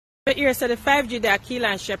Here said the 5G they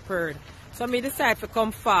Keelan Shepherd. So me decide to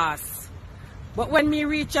come fast. But when me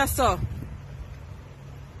reach us so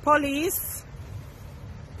police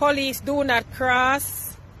do not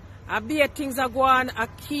cross. A beer things are going a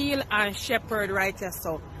Keel and Shepherd right here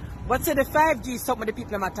so. But say the 5G is something the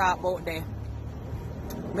people might talk about there.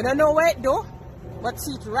 I don't know where it do. But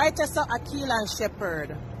see it right here so a Keel and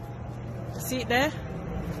Shepherd. See it there?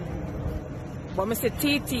 But me say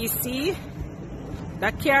TTC.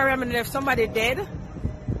 That carry me if somebody dead.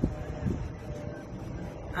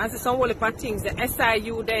 And see some whole heap of things. The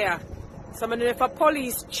SIU there. Somebody if a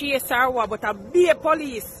police chase or what, but a be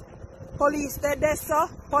police. Police there, so.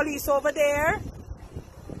 Police over there.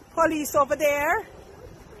 Police over there.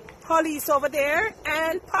 Police over there.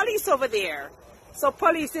 And police over there. So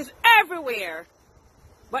police is everywhere.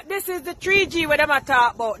 But this is the 3G where them are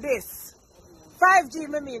talk about this. 5G,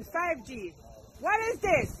 me mean 5G. What is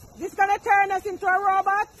this? This gonna turn us into a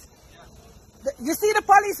robot? You see the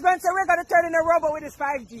policeman say we're gonna turn in a robot with this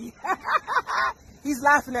 5G. He's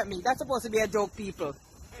laughing at me. That's supposed to be a joke, people.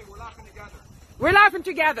 Hey, we're laughing together. We're laughing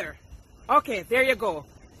together. Okay, there you go.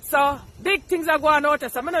 So big things are going out there.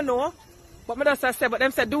 So I don't know. But me just say, but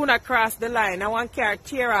them say do not cross the line. I want car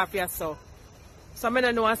tear off your so. So I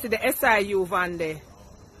don't know. I see the SIU van there.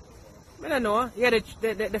 I don't know. Yeah, the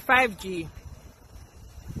 5G.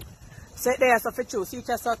 So there, so for true. See, you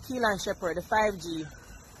just saw Keelan Shepherd, the 5G.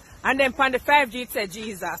 And then on the 5G, it said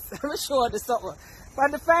Jesus. I'm sure the something.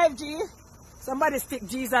 On the 5G, somebody stick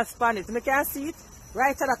Jesus on it. You can see it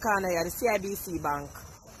right at the corner here, the CIBC bank.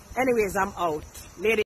 Anyways, I'm out. Lady.